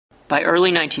By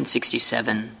early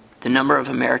 1967, the number of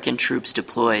American troops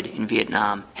deployed in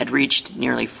Vietnam had reached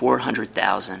nearly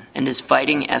 400,000, and as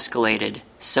fighting escalated,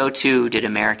 so too did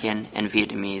American and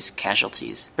Vietnamese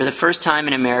casualties. For the first time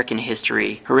in American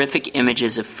history, horrific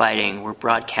images of fighting were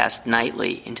broadcast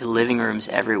nightly into living rooms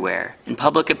everywhere, and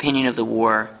public opinion of the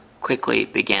war quickly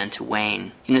began to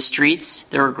wane. In the streets,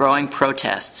 there were growing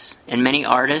protests, and many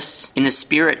artists, in the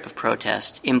spirit of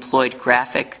protest, employed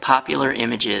graphic, popular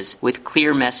images with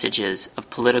clear messages of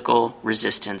political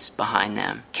resistance behind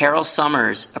them. Carol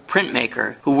Summers, a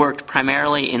printmaker who worked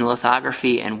primarily in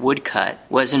lithography and woodcut,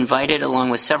 was invited along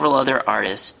with several other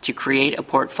artists to create a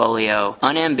portfolio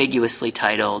unambiguously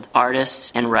titled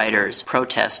Artists and Writers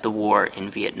Protest the War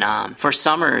in Vietnam. For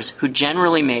Summers, who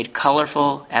generally made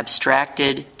colorful,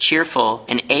 abstracted, cheerful,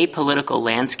 and apolitical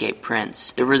landscape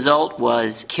prints, the result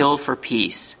was Kill for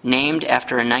Peace, named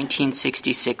after a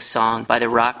 1966 song by the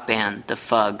rock band The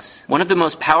Fugs. One of the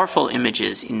most powerful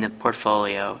images in the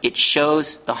portfolio, it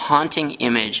shows the haunting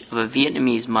image of a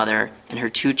Vietnamese mother and her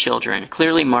two children,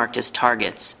 clearly marked as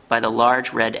targets by the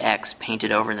large red X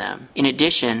painted over them. In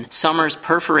addition, Summers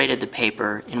perforated the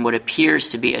paper in what appears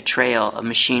to be a trail of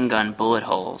machine gun bullet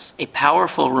holes, a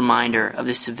powerful reminder of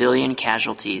the civilian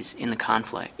casualties in the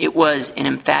conflict. It was an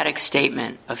emphatic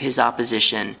statement of his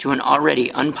opposition to an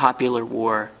already unpopular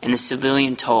war and the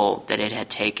civilian toll that it had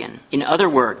taken. In other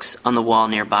works on the wall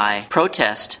nearby,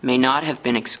 protest may not have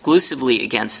been exclusively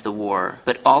against the war,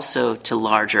 but also to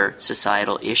larger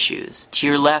societal issues. To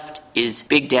your left is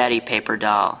Big Daddy Paper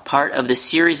Doll, part of the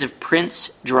series of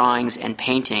prints, drawings, and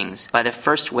paintings by the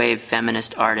first-wave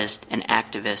feminist artist and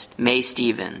activist Mae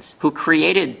Stevens, who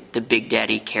created the Big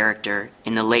Daddy character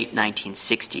in the late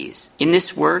 1960s. In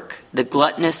this work, the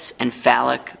gluttonous and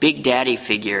phallic Big Daddy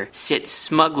figure sits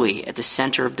smugly at the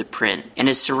center of the print and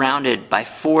is surrounded by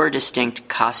 4 distinct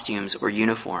costumes or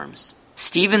uniforms.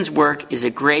 Stevens' work is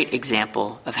a great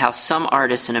example of how some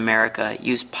artists in America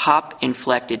use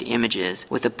pop-inflected images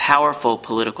with a powerful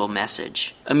political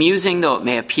message. Amusing though it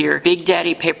may appear, Big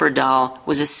Daddy Paper Doll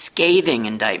was a scathing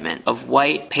indictment of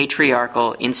white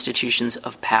patriarchal institutions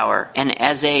of power, and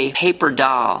as a paper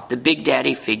doll, the Big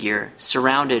Daddy figure,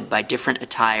 surrounded by different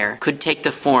attire, could take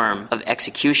the form of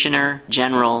executioner,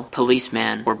 general,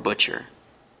 policeman, or butcher.